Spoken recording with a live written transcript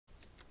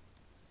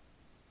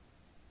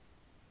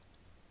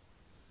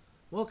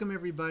Welcome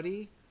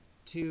everybody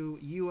to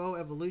UO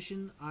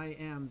Evolution. I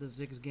am the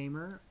Ziggs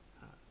Gamer,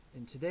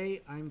 and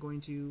today I'm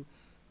going to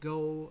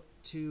go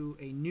to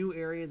a new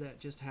area that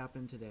just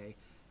happened today.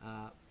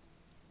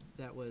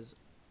 That was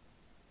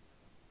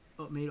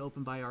made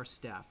open by our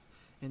staff.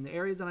 And the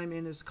area that I'm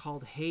in is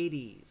called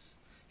Hades.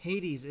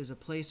 Hades is a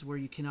place where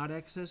you cannot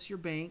access your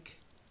bank,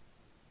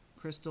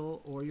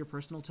 crystal, or your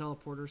personal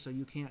teleporter, so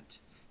you can't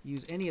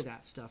use any of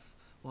that stuff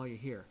while you're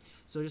here.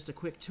 So just a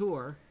quick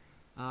tour.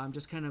 I'm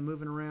just kind of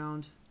moving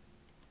around,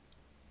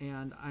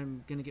 and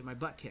I'm going to get my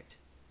butt kicked.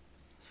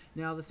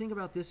 Now, the thing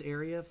about this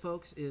area,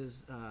 folks,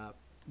 is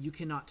you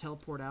cannot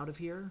teleport out of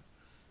here.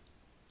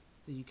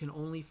 You can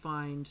only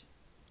find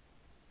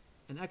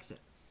an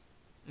exit,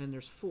 and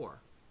there's 4,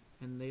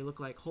 and they look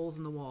like holes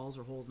in the walls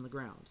or holes in the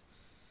ground.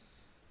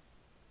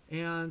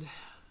 And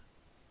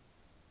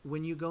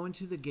when you go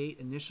into the gate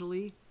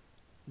initially,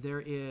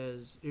 you're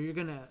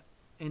going to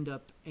end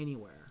up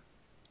anywhere.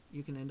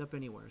 You can end up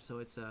anywhere. So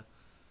it's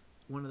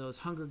one of those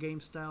Hunger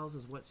Games styles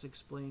is what's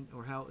explained,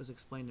 or how it was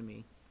explained to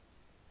me.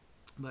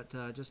 But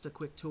just a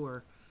quick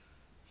tour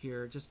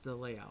here, just the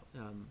layout.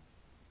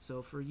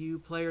 So for you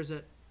players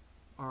that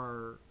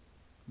are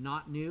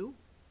not new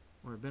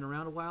or have been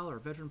around a while, or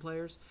veteran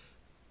players,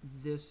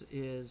 this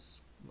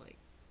is like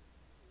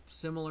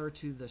similar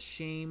to the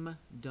Shame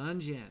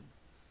Dungeon.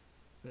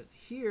 But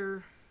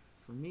here,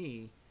 for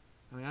me,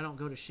 I mean, I don't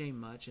go to Shame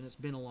much, and it's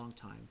been a long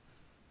time,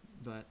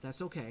 but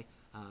that's okay.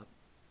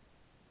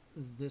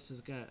 This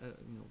is got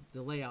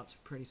the layout's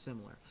pretty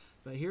similar,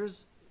 but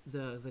here's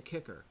the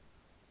kicker.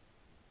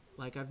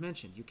 Like I've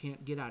mentioned, you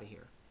can't get out of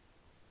here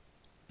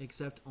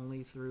except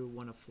only through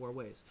one of 4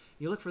 ways.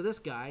 You look for this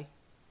guy,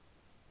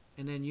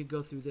 and then you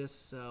go through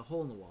this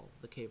hole in the wall,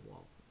 the cave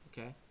wall.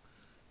 Okay,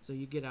 so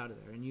you get out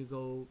of there and you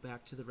go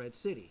back to the Red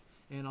City,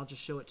 and I'll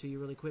just show it to you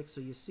really quick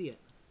so you see it.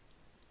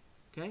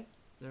 Okay,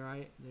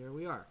 there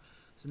we are.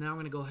 So now I'm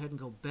going to go ahead and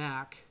go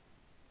back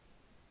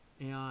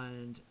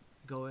and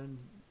go in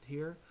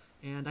here,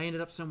 and I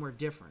ended up somewhere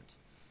different.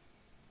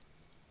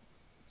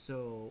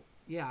 So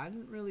yeah, I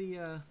didn't really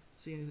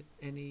see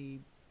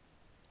anybody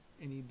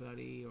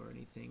or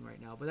anything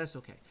right now, but that's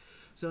okay.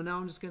 So now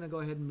I'm just gonna go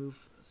ahead and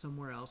move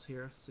somewhere else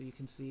here so you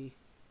can see.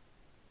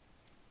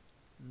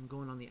 I'm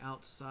going on the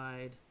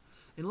outside,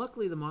 and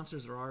luckily the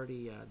monsters are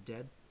already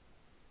dead.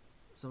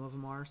 Some of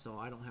them are, so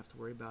I don't have to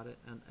worry about it.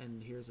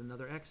 And here's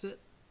another exit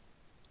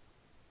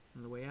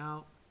on the way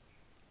out.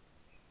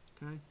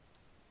 Okay.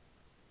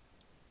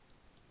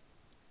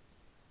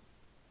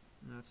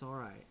 That's all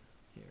right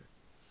here.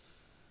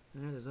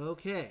 That is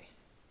okay.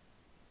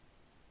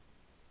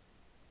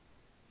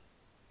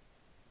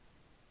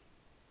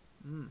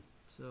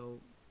 So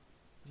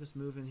just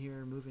moving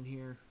here,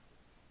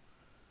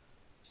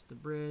 just the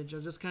bridge.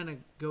 I'll just kind of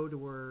go to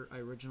where I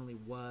originally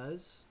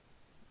was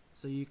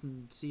so you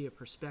can see a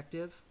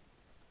perspective.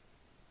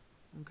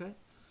 Okay.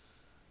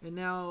 And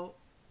now,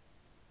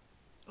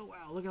 oh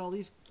wow, look at all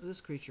this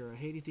creature, a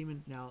Hades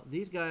demon. Now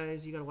these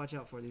guys you got to watch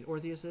out for. These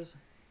Ortheuses,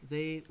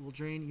 they will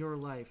drain your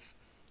life,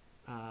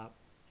 and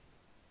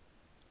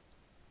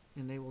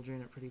they will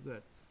drain it pretty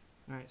good.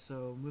 Alright,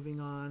 so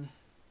moving on.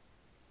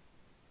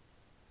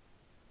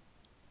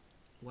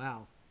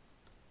 Wow.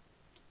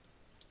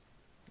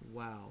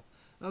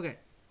 Okay,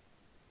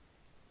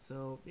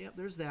 so yep,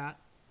 there's that.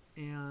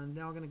 And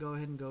now I'm going to go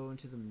ahead and go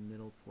into the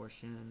middle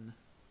portion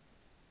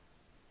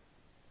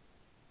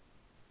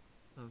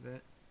of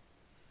it.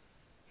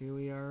 Here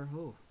we are.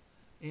 Oh,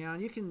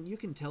 and you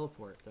can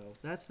teleport though.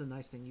 That's the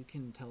nice thing. You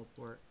can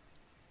teleport,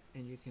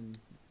 and you can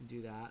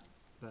do that.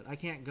 But I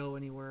can't go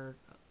anywhere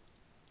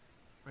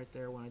right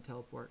there when I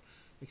teleport,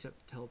 except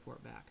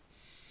teleport back.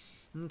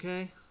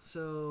 Okay,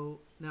 so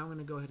now I'm going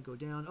to go ahead and go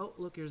down. Oh,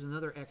 look, here's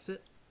another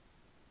exit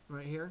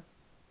right here.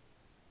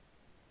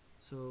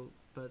 So,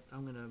 but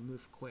I'm going to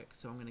move quick,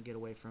 so I'm going to get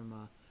away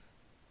from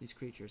these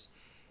creatures.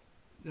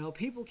 Now,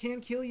 people can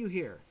kill you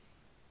here.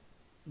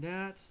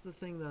 That's the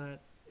thing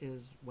that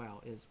is,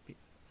 wow, is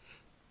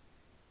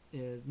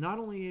not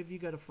only have you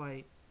got to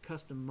fight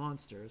custom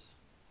monsters,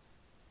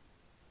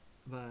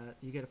 but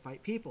you got to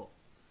fight people.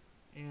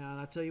 And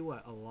I'll tell you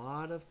what, a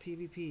lot of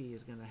PvP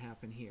is going to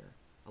happen here.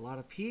 A lot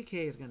of PK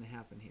is going to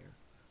happen here.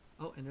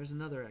 Oh, and there's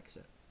another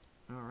exit.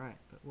 Alright,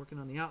 but working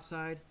on the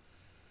outside.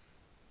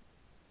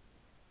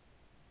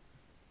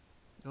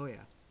 Oh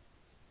yeah.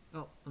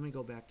 Oh, let me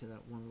go back to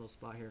that one little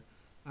spot here.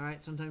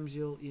 Alright, sometimes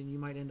you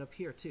might end up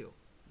here too.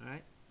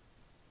 Alright.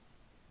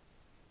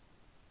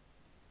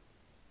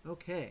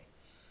 Okay.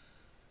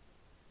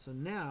 So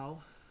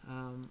now,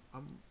 I'm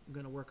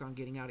going to work on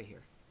getting out of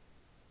here.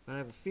 But I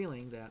have a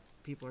feeling that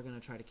people are going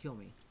to try to kill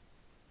me.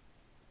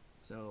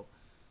 So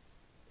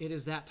it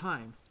is that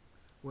time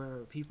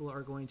where people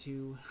are going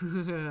to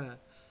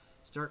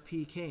start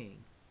PKing.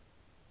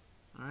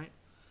 Alright?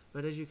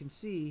 But as you can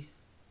see,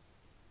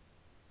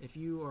 if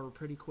you are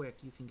pretty quick,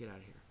 you can get out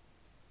of here.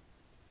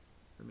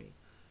 For me.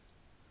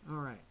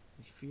 Alright.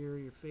 If you fear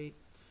your fate.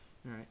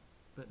 Alright.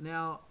 But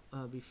now,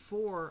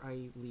 before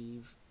I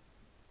leave,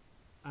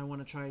 I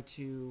want to try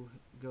to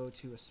go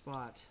to a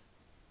spot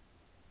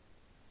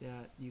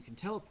that you can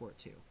teleport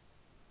to,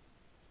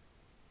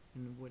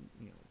 and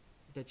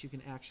that you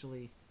can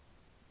actually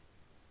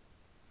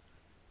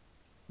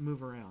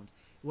move around.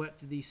 What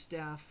the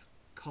staff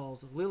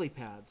calls lily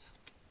pads.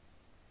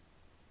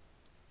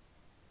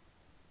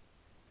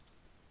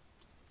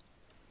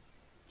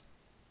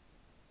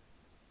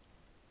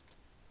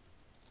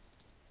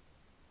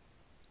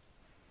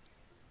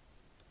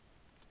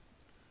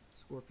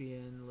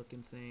 Scorpion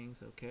looking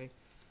things, okay.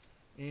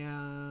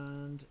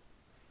 And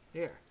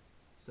here.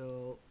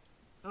 So,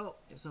 oh,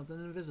 it's something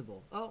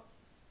invisible. Oh,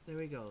 there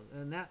we go.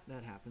 And that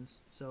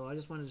happens. So I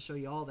just wanted to show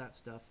you all that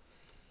stuff.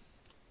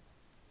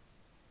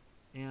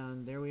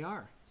 And there we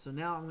are. So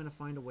now I'm going to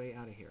find a way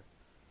out of here.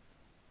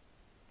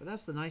 But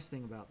that's the nice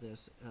thing about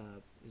this,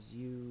 is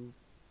you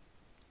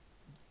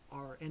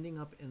are ending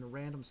up in a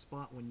random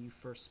spot when you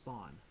first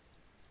spawn.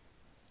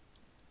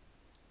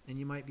 And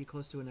you might be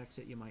close to an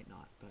exit, you might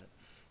not. But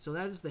so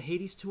that is the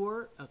Hades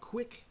tour, a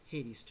quick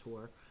Hades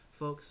tour,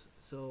 folks.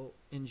 So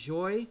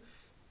enjoy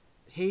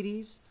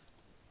Hades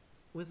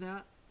with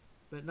that.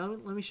 But now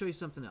let me show you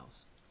something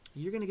else.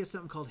 You're going to get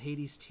something called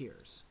Hades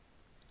Tears.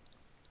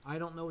 I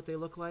don't know what they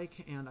look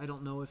like, and I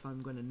don't know if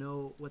I'm going to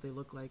know what they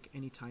look like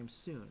anytime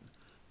soon.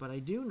 But I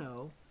do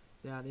know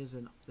that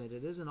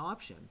it is an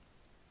option.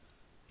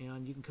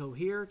 And you can go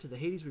here to the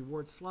Hades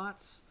reward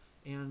slots,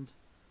 and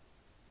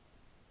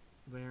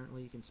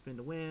apparently you can spin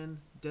to win,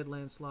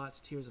 Deadland slots,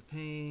 Tears of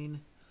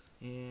Pain,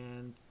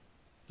 and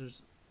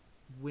there's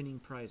winning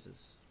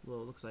prizes.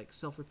 Well, it looks like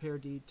Self-Repair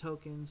Deed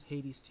tokens,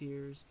 Hades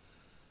Tears,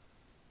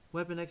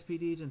 Weapon XP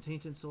Deeds, and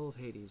Tainted Soul of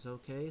Hades.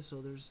 Okay, so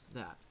there's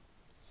that.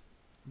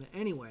 But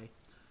anyway,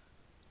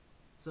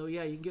 so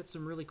yeah, you can get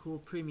some really cool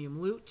premium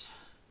loot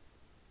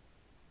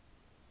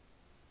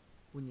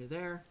when you're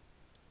there.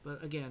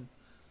 But again,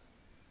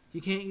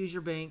 you can't use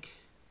your bank.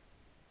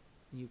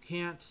 You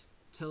can't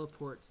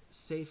teleport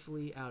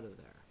safely out of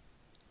there.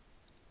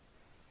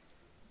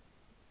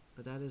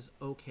 But that is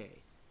okay.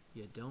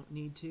 You don't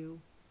need to,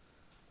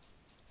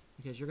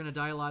 because you're going to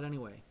die a lot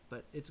anyway.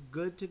 But it's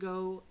good to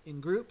go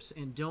in groups,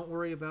 and don't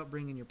worry about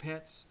bringing your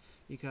pets,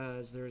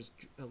 because there's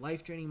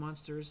life-draining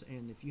monsters,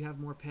 and if you have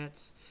more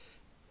pets,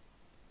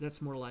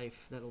 that's more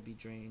life that'll be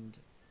drained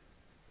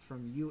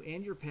from you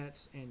and your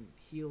pets, and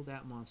heal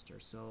that monster.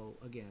 So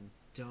again,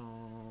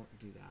 don't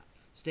do that.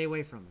 Stay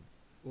away from him,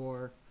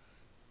 or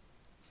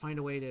find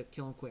a way to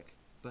kill him quick.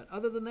 But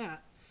other than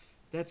that,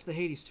 that's the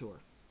Hades tour.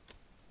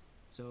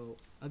 So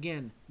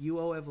again,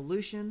 UO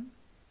Evolution,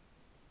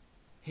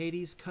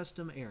 Hades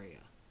custom area.